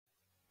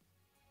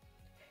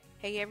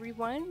Hey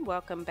everyone,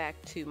 welcome back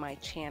to my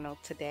channel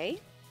today.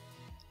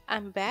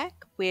 I'm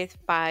back with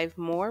 5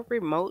 more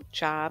remote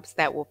jobs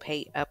that will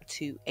pay up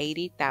to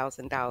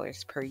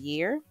 $80,000 per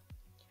year.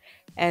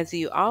 As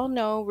you all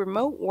know,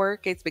 remote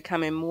work is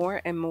becoming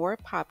more and more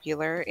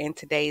popular in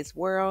today's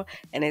world,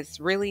 and it's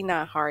really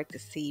not hard to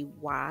see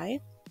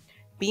why.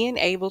 Being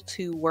able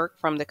to work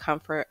from the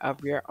comfort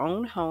of your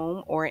own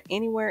home or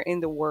anywhere in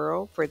the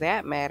world for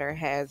that matter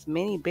has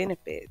many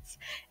benefits.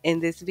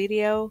 In this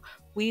video,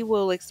 we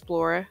will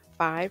explore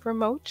 5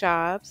 remote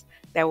jobs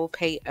that will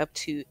pay up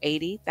to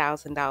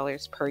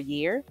 $80,000 per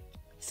year.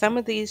 Some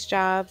of these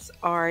jobs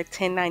are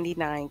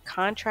 1099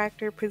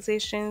 contractor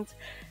positions,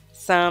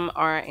 some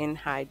are in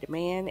high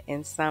demand,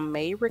 and some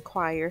may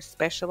require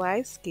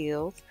specialized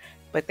skills,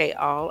 but they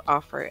all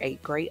offer a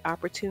great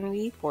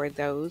opportunity for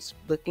those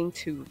looking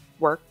to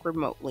work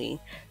remotely.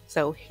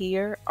 So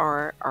here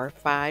are our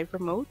 5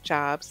 remote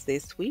jobs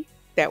this week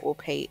that will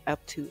pay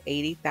up to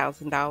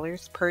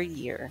 $80,000 per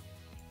year.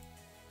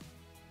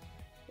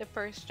 The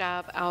first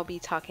job I'll be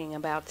talking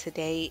about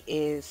today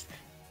is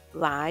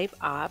Live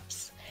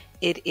Ops.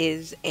 It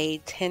is a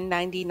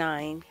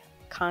 1099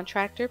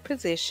 contractor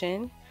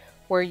position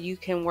where you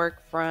can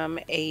work from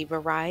a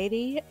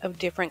variety of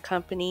different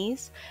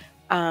companies.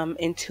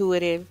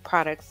 Intuitive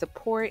Product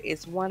Support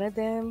is one of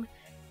them.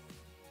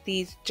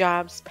 These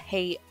jobs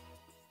pay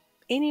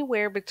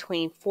anywhere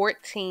between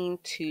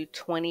 $14 to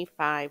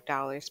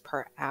 $25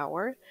 per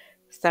hour.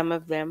 Some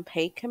of them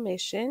pay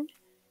commission.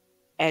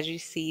 As you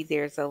see,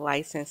 there's a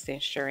licensed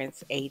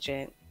insurance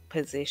agent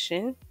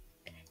position,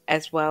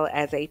 as well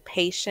as a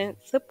patient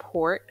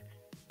support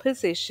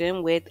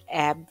position with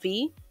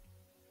AbbVie.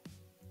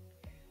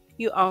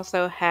 You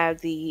also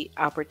have the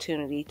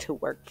opportunity to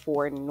work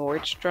for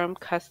Nordstrom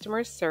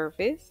customer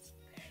service,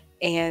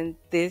 and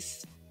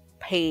this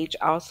page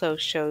also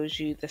shows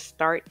you the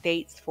start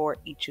dates for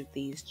each of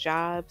these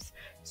jobs.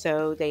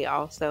 So they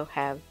also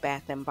have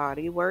Bath and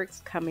Body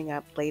Works coming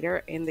up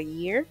later in the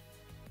year.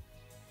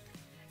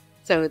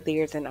 So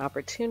there's an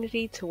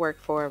opportunity to work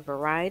for a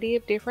variety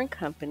of different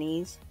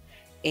companies,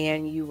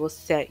 and you will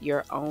set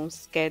your own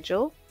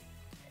schedule.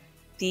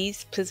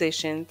 These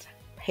positions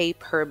pay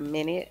per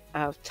minute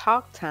of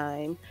talk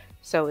time,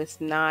 so it's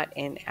not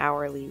an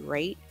hourly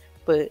rate,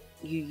 but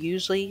you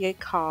usually get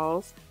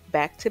calls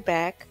back to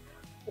back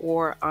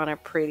or on a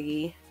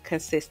pretty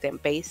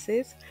consistent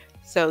basis.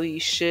 So you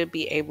should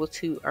be able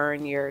to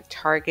earn your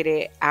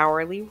targeted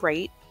hourly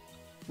rate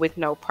with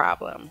no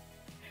problem.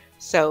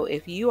 So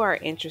if you are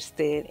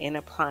interested in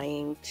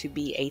applying to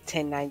be a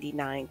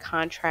 1099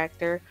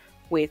 contractor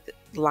with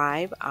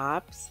Live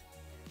Ops,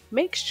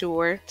 make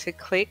sure to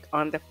click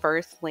on the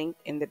first link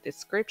in the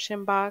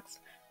description box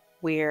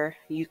where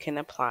you can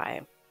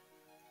apply.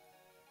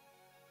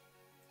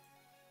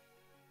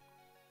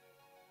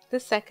 The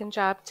second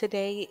job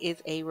today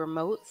is a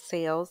remote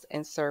sales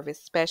and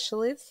service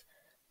specialist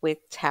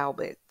with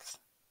Talbot's.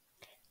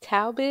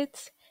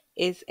 Talbot's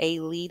is a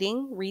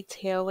leading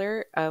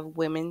retailer of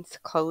women's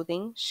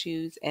clothing,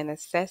 shoes, and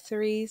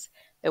accessories.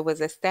 It was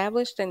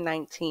established in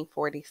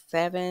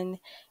 1947,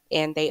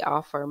 and they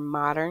offer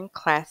modern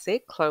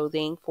classic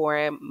clothing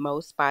for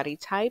most body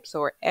types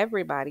or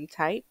every body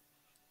type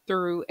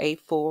through a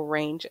full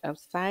range of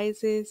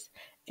sizes,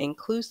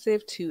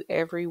 inclusive to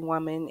every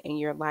woman in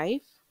your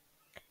life.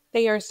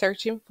 They are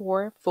searching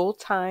for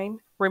full-time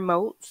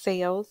remote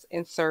sales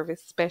and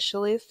service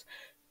specialists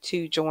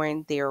to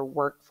join their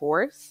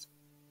workforce.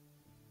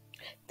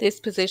 This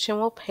position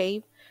will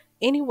pay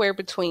anywhere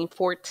between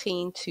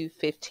 $14 to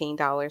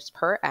 $15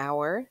 per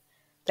hour.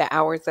 The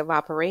hours of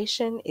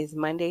operation is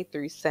Monday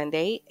through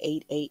Sunday,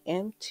 8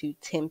 a.m. to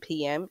 10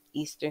 p.m.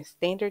 Eastern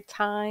Standard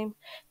Time.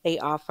 They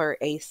offer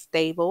a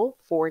stable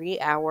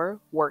 40-hour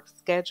work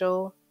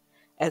schedule,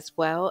 as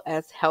well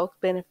as health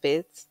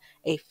benefits,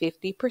 a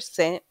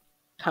 50%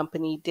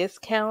 company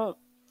discount,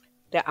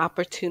 the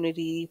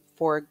opportunity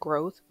for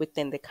growth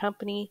within the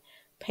company,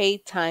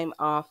 paid time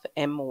off,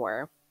 and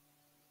more.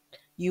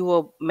 You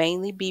will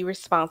mainly be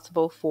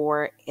responsible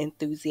for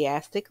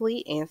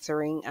enthusiastically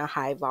answering a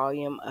high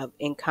volume of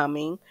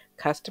incoming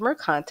customer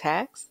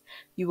contacts.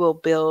 You will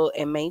build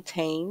and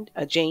maintain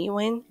a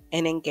genuine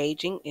and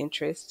engaging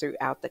interest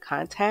throughout the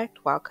contact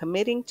while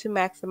committing to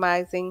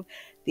maximizing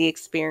the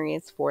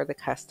experience for the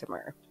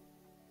customer.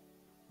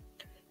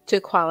 To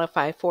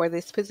qualify for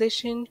this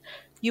position,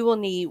 you will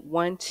need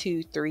 1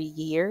 to 3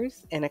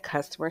 years in a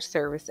customer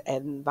service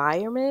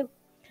environment,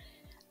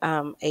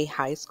 a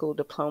high school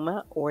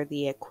diploma or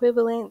the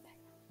equivalent,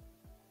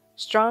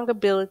 strong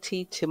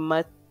ability to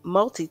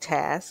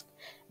multitask,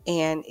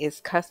 and is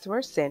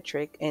customer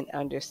centric and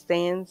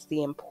understands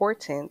the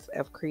importance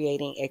of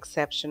creating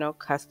exceptional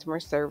customer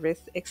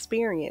service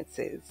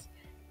experiences.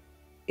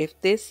 If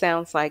this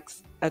sounds like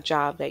a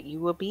job that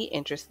you will be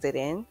interested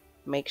in,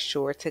 make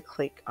sure to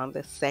click on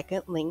the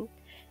second link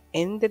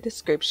in the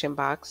description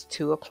box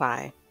to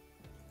apply.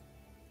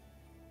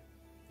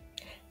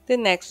 The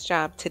next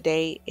job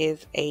today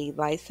is a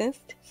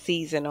licensed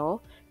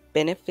seasonal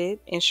benefit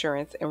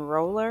insurance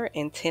enroller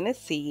in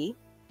Tennessee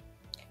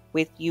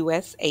with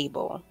US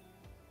Able.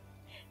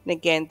 And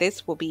again,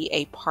 this will be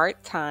a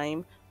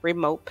part-time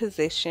remote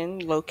position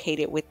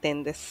located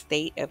within the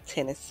state of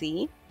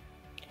Tennessee.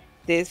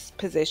 This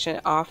position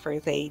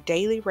offers a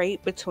daily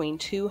rate between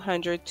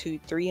 $200 to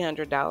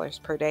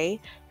 $300 per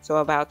day, so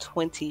about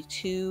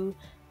 $22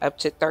 up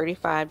to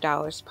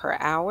 $35 per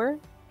hour.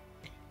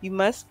 You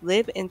must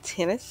live in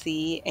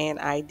Tennessee, and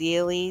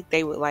ideally,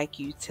 they would like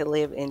you to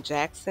live in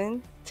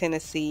Jackson,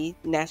 Tennessee,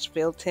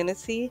 Nashville,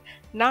 Tennessee,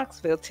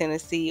 Knoxville,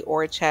 Tennessee,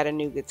 or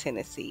Chattanooga,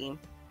 Tennessee.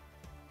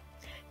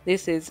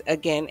 This is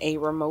again a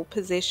remote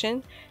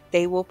position.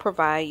 They will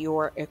provide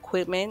your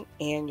equipment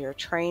and your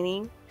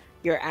training.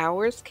 Your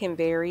hours can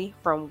vary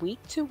from week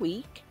to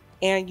week,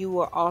 and you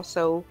will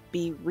also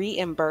be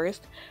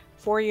reimbursed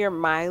for your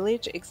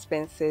mileage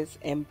expenses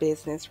and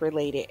business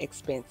related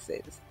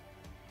expenses.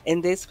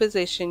 In this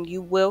position,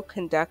 you will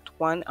conduct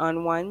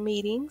one-on-one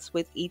meetings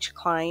with each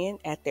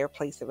client at their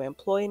place of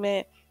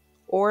employment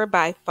or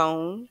by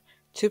phone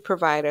to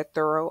provide a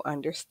thorough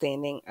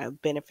understanding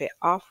of benefit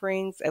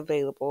offerings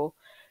available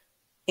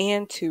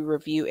and to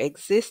review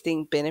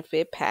existing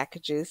benefit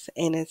packages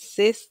and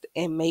assist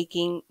in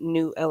making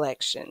new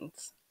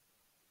elections.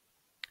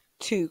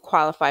 To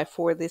qualify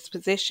for this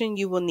position,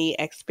 you will need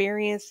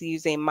experience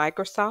using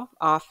Microsoft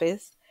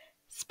Office,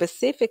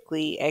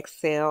 specifically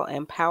Excel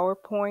and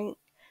PowerPoint.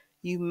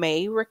 You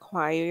may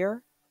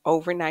require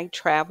overnight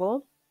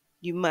travel.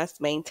 You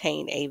must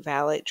maintain a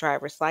valid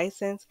driver's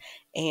license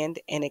and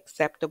an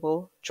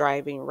acceptable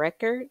driving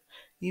record.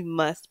 You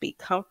must be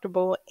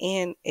comfortable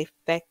and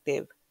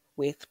effective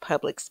with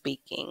public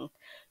speaking.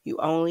 You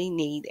only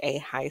need a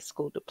high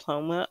school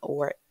diploma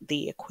or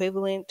the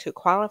equivalent to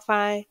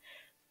qualify.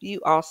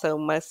 You also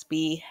must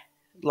be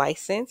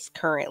licensed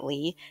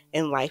currently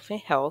in life and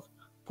health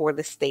for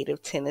the state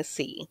of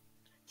Tennessee.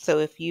 So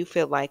if you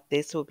feel like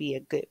this will be a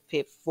good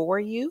fit for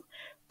you,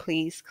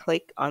 please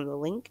click on the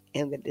link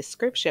in the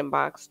description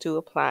box to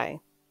apply.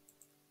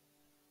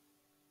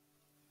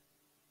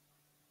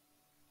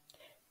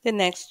 The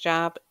next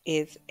job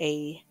is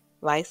a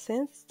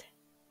licensed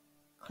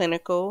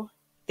clinical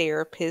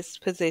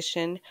therapist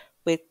position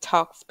with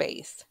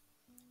Talkspace.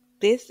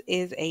 This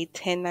is a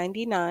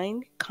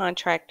 1099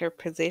 contractor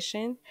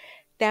position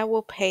that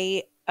will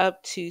pay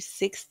up to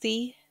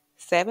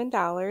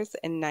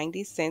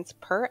 $67.90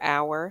 per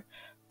hour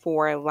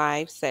for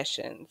live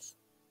sessions.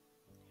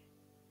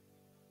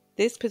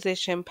 This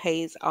position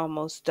pays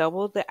almost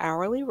double the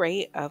hourly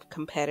rate of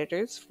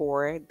competitors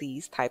for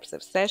these types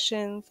of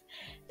sessions.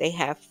 They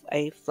have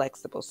a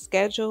flexible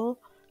schedule,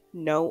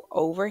 no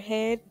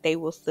overhead. They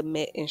will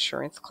submit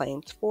insurance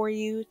claims for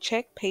you,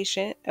 check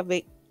patient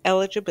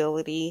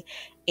eligibility,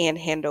 and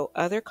handle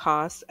other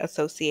costs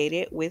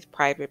associated with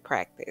private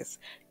practice.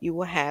 You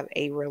will have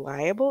a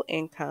reliable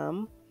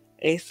income,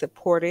 a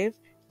supportive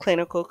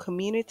clinical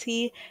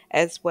community,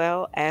 as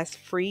well as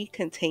free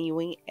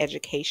continuing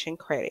education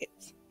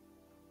credits.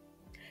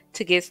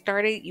 To get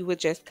started, you would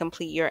just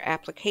complete your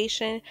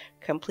application,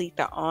 complete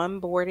the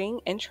onboarding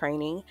and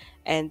training,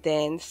 and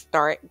then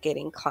start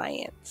getting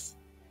clients.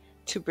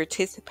 To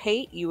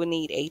participate, you will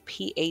need a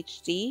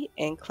PhD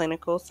in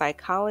clinical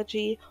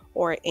psychology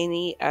or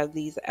any of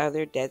these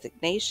other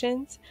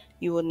designations.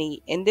 You will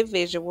need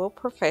individual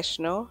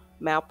professional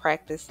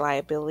malpractice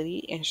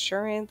liability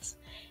insurance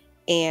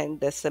and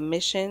the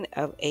submission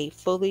of a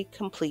fully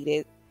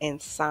completed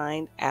and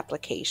signed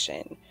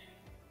application.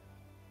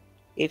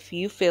 If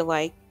you feel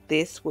like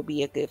this will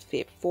be a good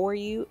fit for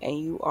you and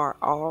you are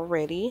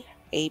already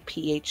a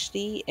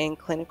PhD in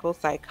clinical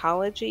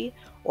psychology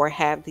or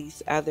have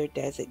these other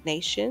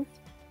designations,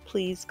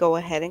 please go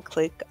ahead and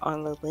click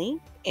on the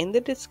link in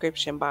the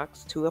description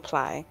box to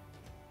apply.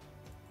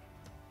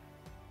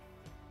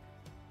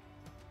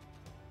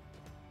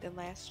 The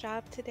last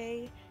job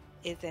today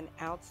is an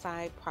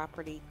outside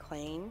property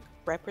claim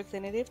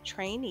representative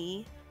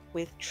trainee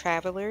with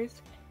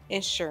Travelers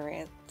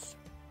Insurance.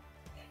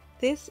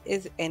 This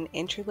is an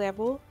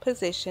entry-level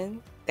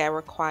position that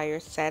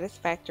requires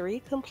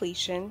satisfactory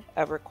completion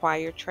of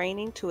required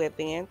training to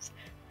advance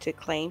to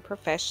claim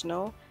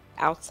professional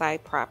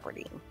outside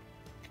property.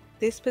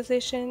 This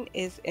position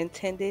is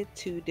intended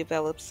to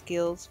develop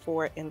skills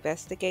for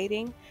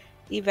investigating,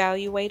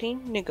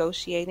 evaluating,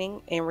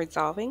 negotiating, and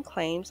resolving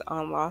claims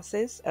on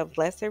losses of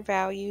lesser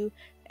value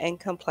and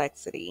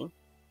complexity.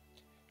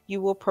 You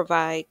will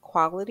provide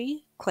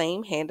quality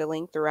claim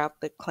handling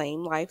throughout the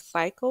claim life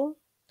cycle,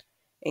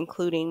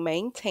 including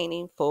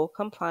maintaining full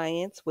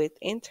compliance with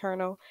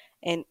internal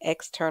and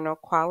external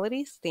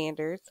quality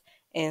standards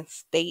and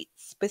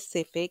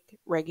state-specific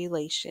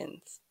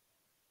regulations.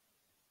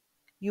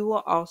 You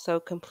will also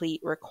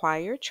complete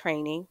required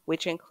training,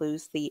 which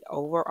includes the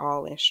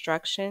overall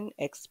instruction,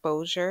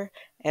 exposure,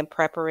 and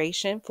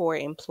preparation for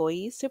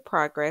employees to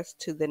progress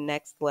to the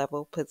next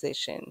level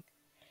position.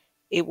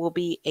 It will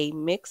be a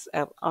mix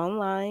of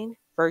online,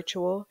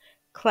 virtual,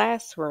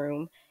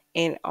 classroom,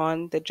 and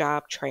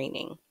on-the-job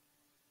training.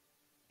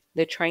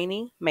 The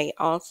training may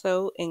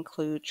also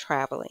include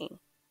traveling.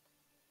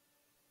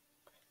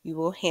 You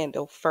will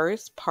handle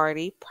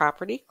first-party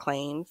property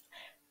claims,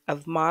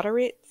 of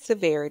moderate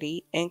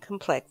severity and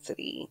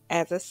complexity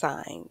as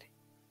assigned.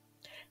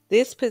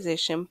 This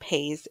position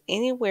pays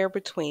anywhere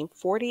between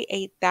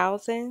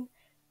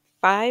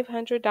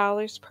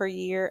 $48,500 per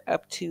year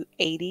up to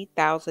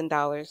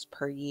 $80,000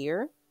 per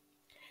year.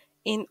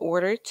 In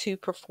order to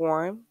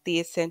perform the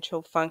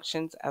essential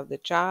functions of the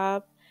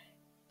job,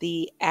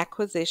 the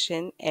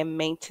acquisition and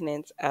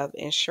maintenance of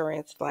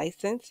insurance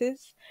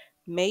licenses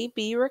may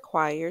be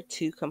required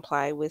to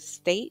comply with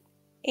state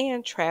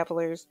and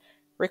travelers'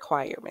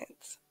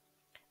 requirements.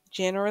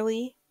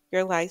 Generally,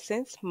 your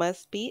license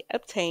must be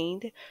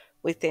obtained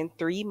within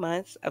 3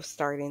 months of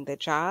starting the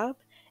job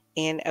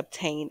and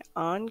obtain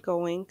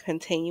ongoing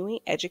continuing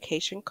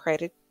education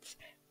credits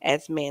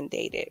as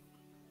mandated.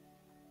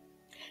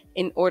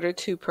 In order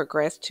to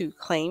progress to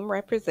claim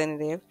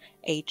representative,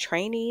 a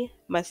trainee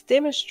must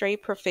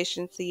demonstrate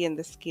proficiency in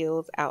the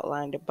skills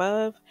outlined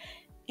above,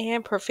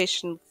 and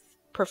proficiency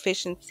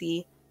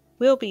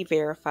will be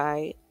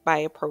verified by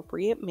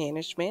appropriate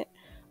management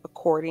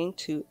according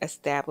to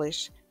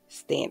established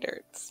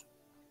standards.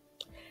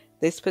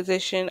 This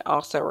position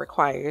also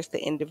requires the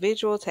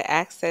individual to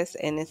access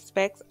and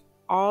inspect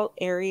all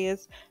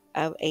areas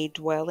of a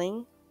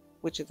dwelling,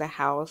 which is a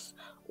house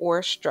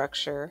or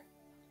structure,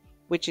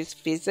 which is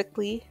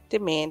physically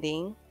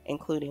demanding,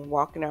 including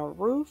walking on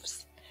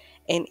roofs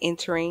and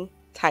entering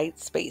tight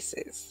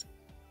spaces.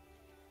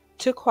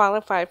 To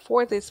qualify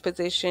for this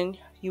position,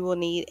 you will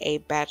need a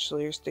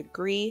bachelor's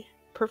degree,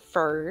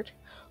 preferred,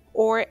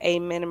 or a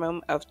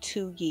minimum of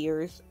 2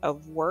 years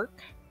of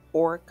work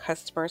or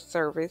customer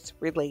service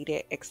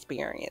related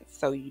experience.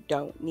 So you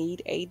don't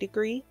need a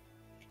degree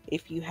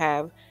if you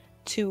have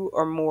 2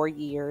 or more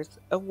years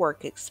of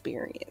work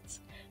experience.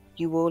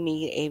 You will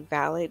need a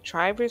valid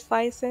driver's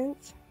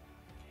license,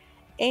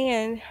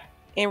 and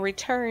in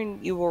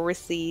return, you will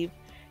receive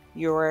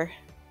your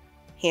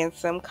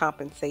handsome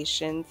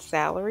compensation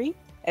salary,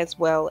 as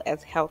well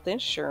as health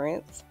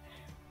insurance,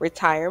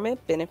 retirement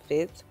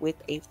benefits with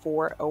a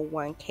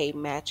 401k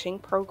matching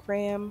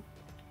program,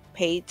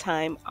 paid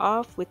time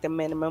off with a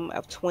minimum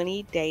of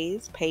 20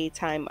 days paid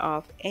time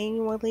off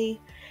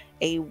annually,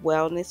 a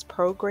wellness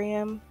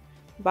program,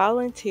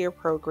 volunteer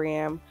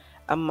program,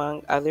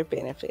 among other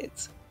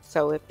benefits.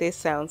 So if this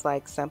sounds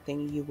like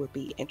something you would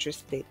be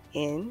interested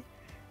in,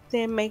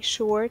 then make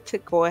sure to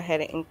go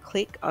ahead and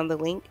click on the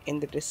link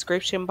in the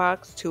description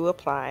box to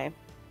apply.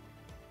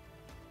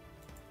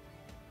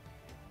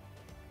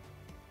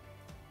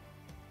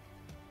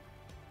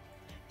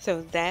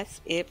 So that's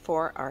it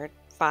for our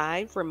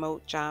 5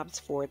 remote jobs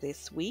for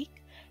this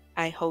week.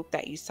 I hope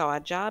that you saw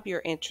a job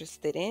you're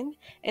interested in,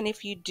 and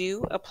if you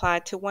do apply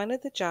to one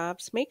of the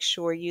jobs, make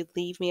sure you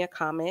leave me a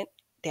comment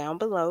down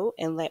below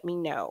and let me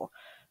know.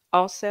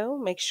 Also,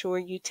 make sure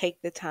you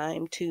take the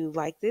time to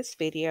like this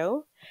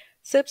video,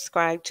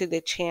 subscribe to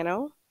the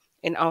channel,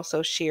 and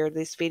also share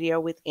this video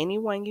with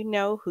anyone you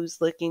know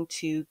who's looking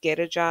to get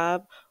a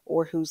job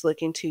or who's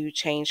looking to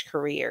change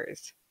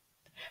careers.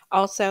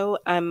 Also,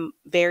 I'm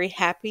very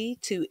happy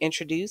to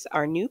introduce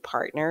our new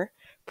partner,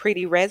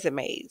 Pretty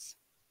Resumes.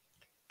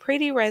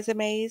 Pretty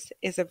Resumes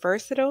is a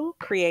versatile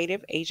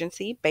creative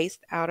agency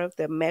based out of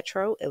the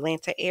metro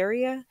Atlanta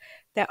area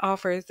that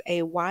offers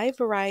a wide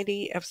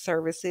variety of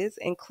services,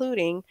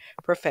 including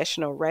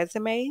professional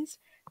resumes,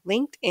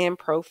 LinkedIn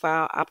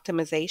profile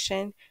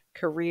optimization,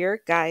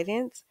 career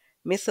guidance,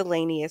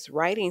 miscellaneous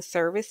writing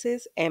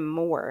services, and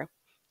more.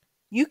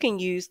 You can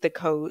use the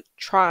code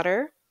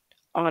TROTTER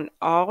on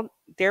all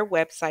their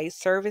website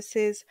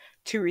services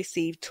to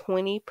receive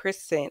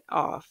 20%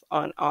 off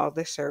on all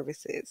the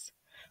services.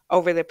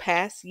 Over the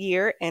past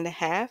year and a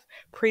half,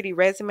 Pretty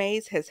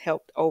Resumes has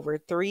helped over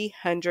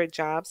 300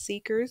 job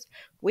seekers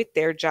with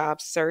their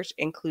job search,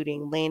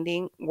 including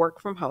landing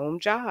work from home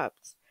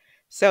jobs.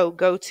 So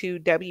go to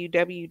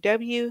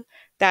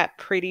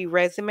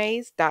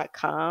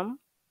www.prettyresumes.com.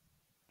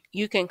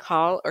 You can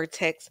call or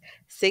text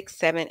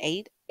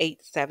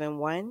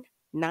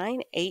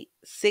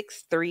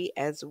 678-871-9863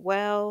 as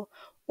well,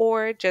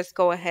 or just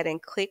go ahead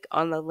and click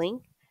on the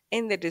link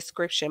in the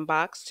description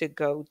box to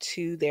go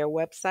to their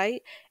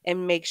website,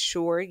 and make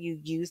sure you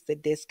use the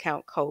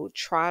discount code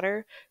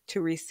TROTTER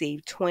to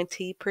receive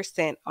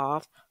 20%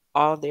 off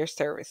all their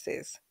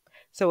services.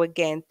 So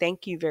again,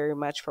 thank you very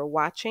much for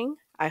watching.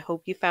 I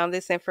hope you found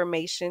this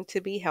information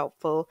to be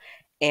helpful,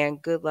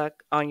 and good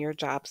luck on your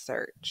job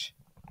search.